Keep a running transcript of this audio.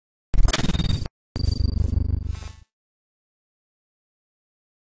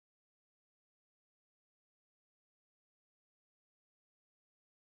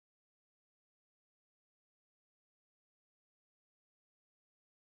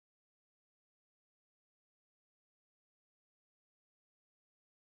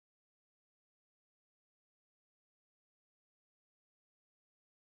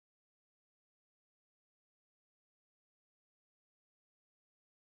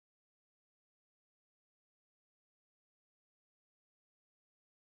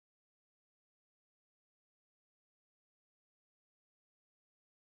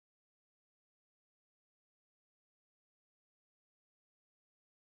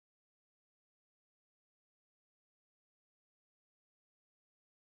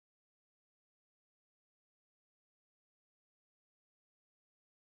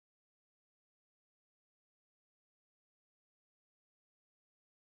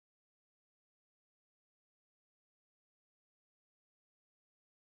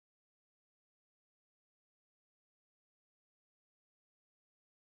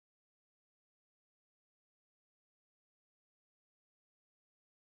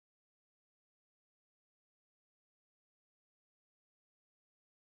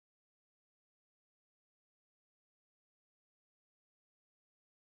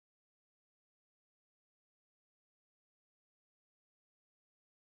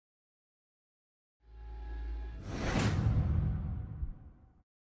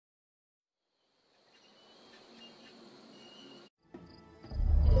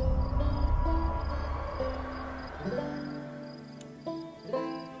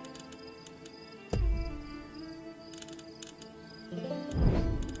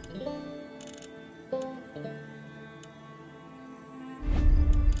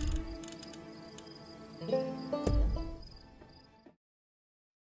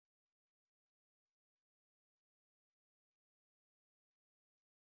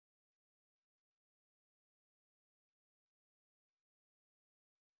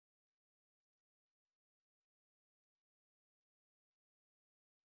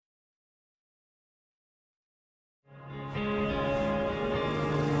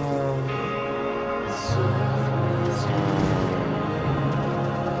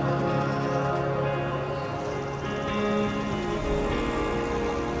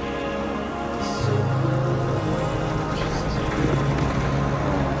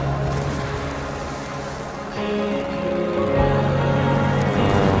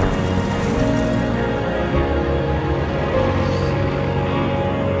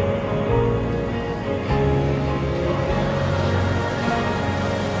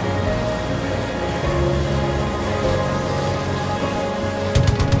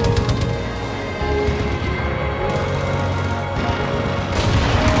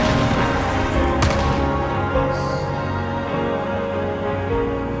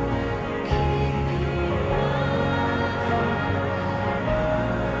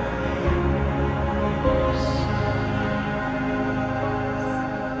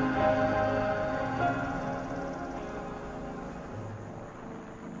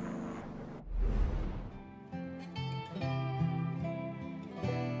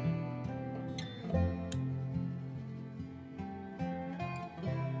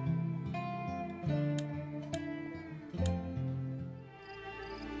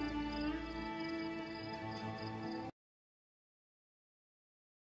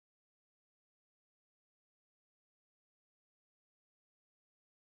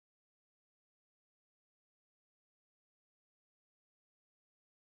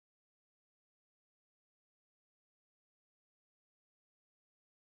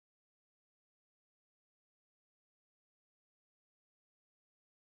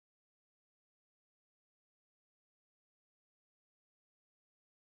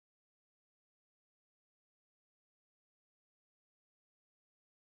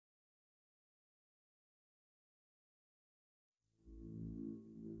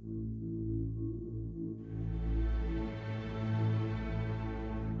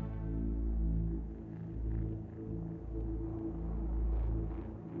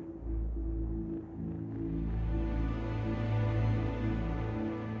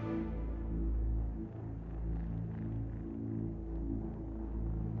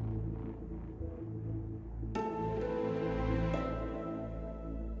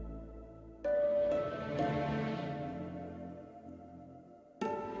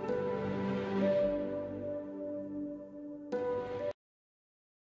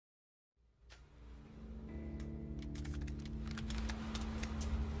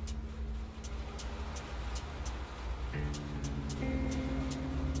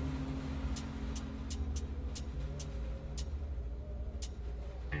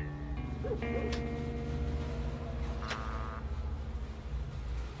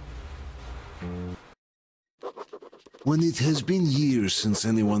When it has been years since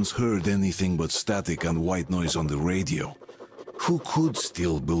anyone's heard anything but static and white noise on the radio, who could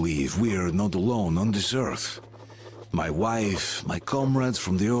still believe we are not alone on this earth? My wife, my comrades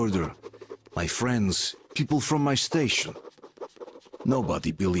from the Order, my friends, people from my station.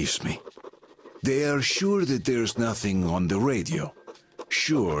 Nobody believes me. They are sure that there's nothing on the radio.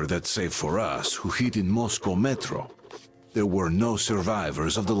 Sure that save for us who hid in Moscow Metro, there were no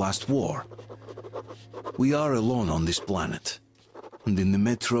survivors of the last war. We are alone on this planet, and in the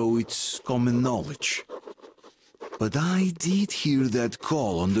Metro it's common knowledge. But I did hear that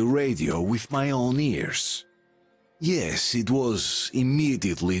call on the radio with my own ears. Yes, it was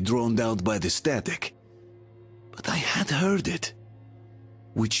immediately drowned out by the static, but I had heard it.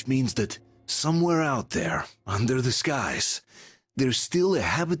 Which means that somewhere out there, under the skies, there's still a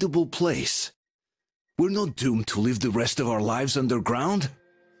habitable place. We're not doomed to live the rest of our lives underground.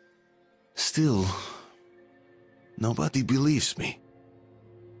 Still, nobody believes me.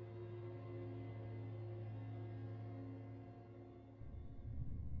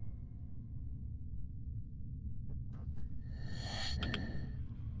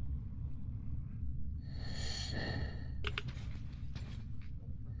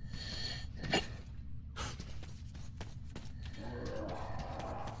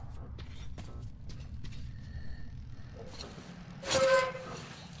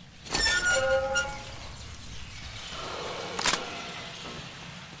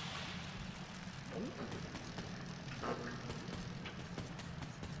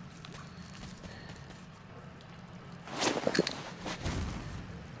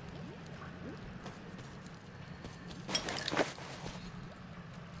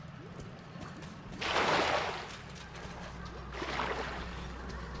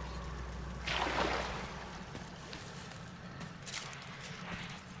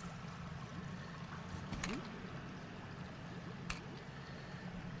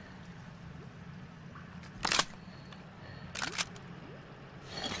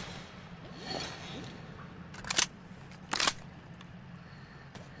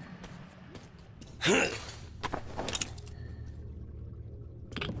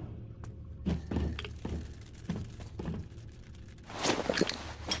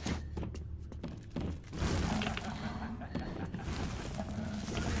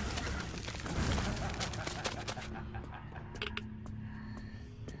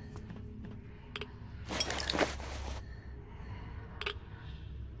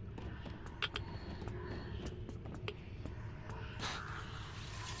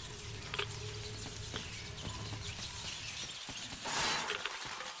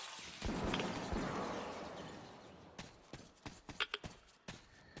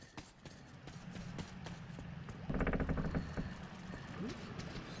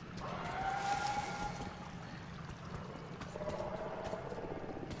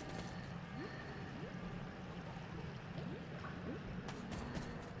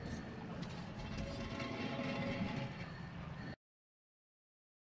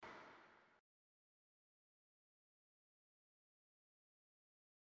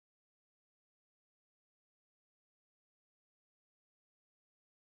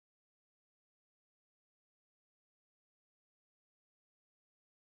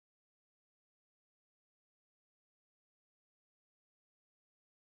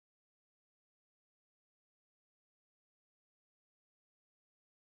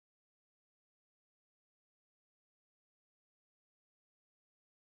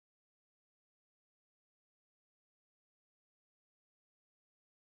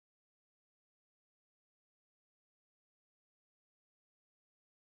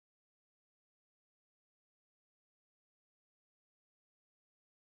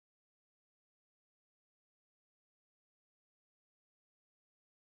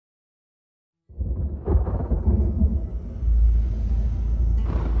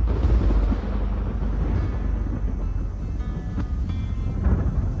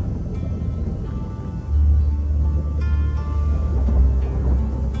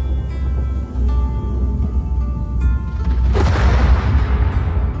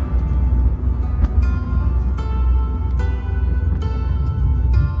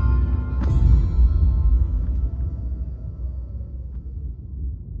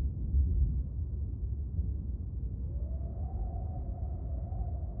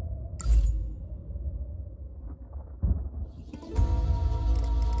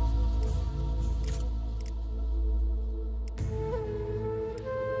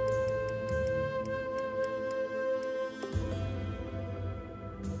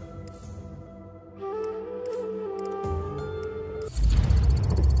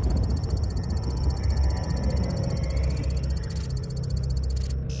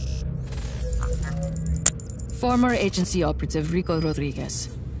 Former agency operative Rico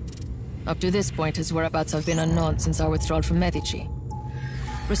Rodriguez. Up to this point, his whereabouts have been unknown since our withdrawal from Medici.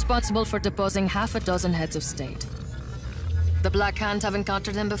 Responsible for deposing half a dozen heads of state. The Black Hand have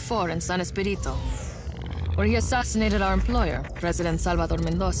encountered him before in San Espirito, where he assassinated our employer, President Salvador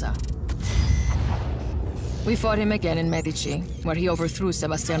Mendoza. We fought him again in Medici, where he overthrew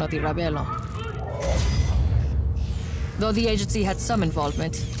Sebastiano di Ravello. Though the agency had some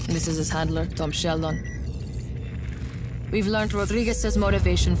involvement, and this is his handler, Tom Sheldon, we've learned Rodriguez's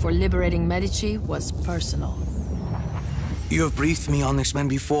motivation for liberating Medici was personal. You have briefed me on this man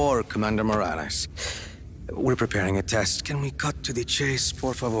before, Commander Morales. We're preparing a test. Can we cut to the chase,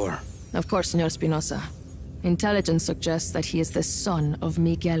 por favor? Of course, Senor Espinosa. Intelligence suggests that he is the son of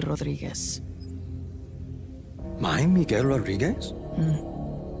Miguel Rodriguez. My Miguel Rodriguez?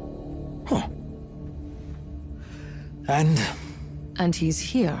 Huh. And he's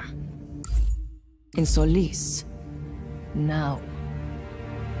here. In Solis. Now.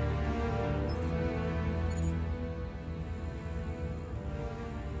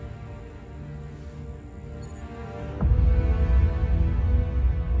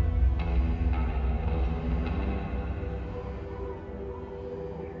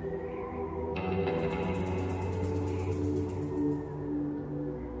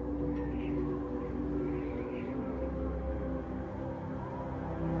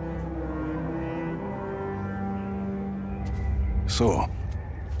 So,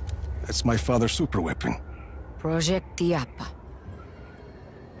 that's my father's superweapon. Project Tiapa.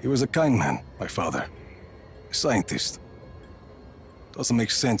 He was a kind man, my father. A scientist. Doesn't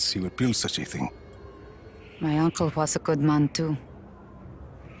make sense he would build such a thing. My uncle was a good man too.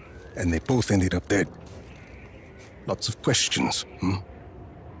 And they both ended up dead. Lots of questions,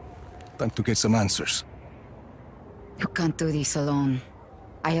 Time to get some answers. You can't do this alone.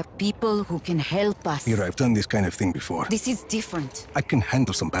 I have people who can help us. Mira, I've done this kind of thing before. This is different. I can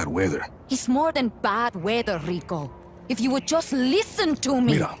handle some bad weather. It's more than bad weather, Rico. If you would just listen to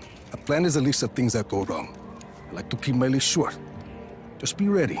me. Mira, a plan is a list of things that go wrong. I like to keep my list short. Just be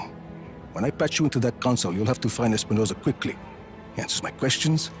ready. When I patch you into that console, you'll have to find Espinosa quickly. He answers my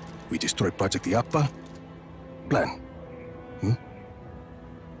questions, we destroy Project Iapa. Plan.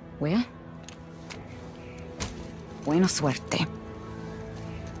 Well? Buena suerte.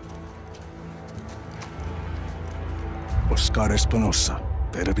 Oscar Espinosa,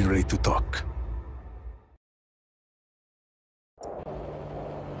 better be ready to talk.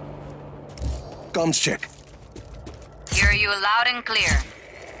 Comms check. Hear you loud and clear.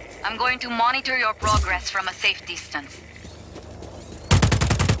 I'm going to monitor your progress from a safe distance.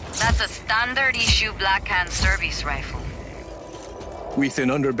 That's a standard issue Black Hand service rifle. With an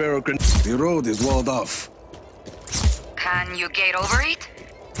underbarrel grenade, the road is walled off. Can you get over it?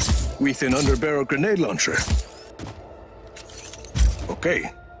 With an underbarrel grenade launcher.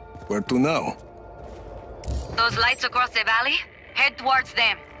 Okay, where to now? Those lights across the valley? Head towards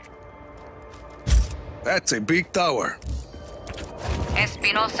them. That's a big tower.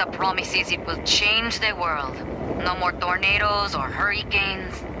 Espinosa promises it will change the world. No more tornadoes or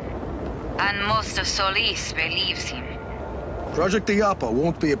hurricanes. And most of Solis believes him. Project Iapa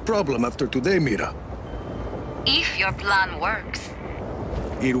won't be a problem after today, Mira. If your plan works.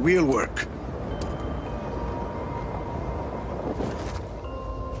 It will work.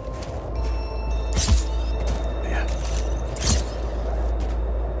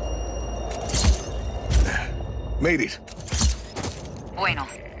 Made it. Bueno.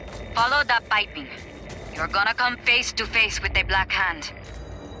 Follow that piping. You're gonna come face to face with the Black Hand.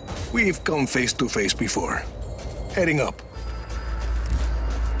 We've come face to face before. Heading up.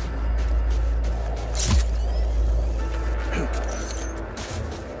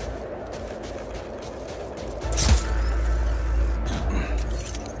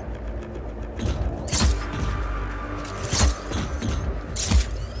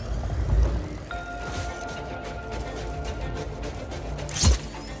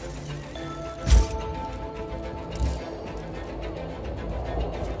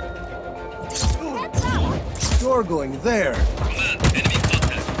 You're going there. Command, enemy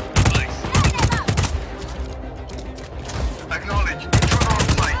contact. Advice. Acknowledge. Intruder on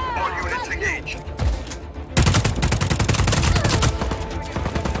site. All units engage.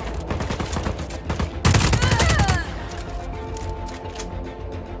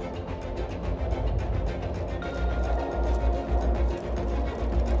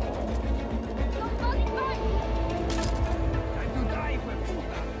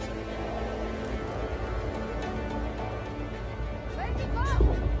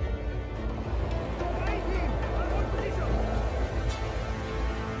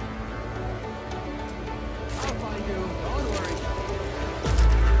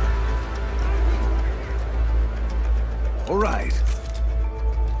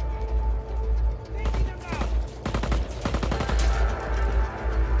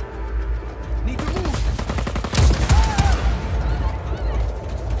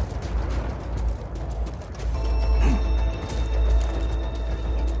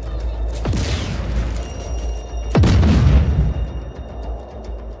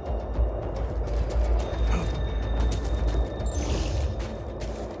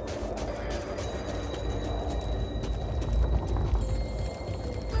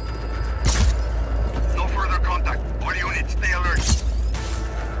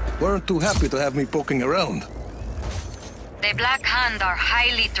 weren't too happy to have me poking around. The Black Hand are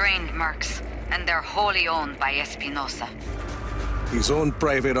highly trained mercs, and they're wholly owned by Espinosa. His own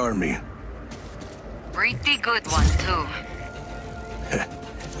private army. Pretty good one, too.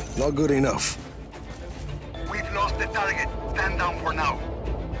 Not good enough. We've lost the target. Stand down for now.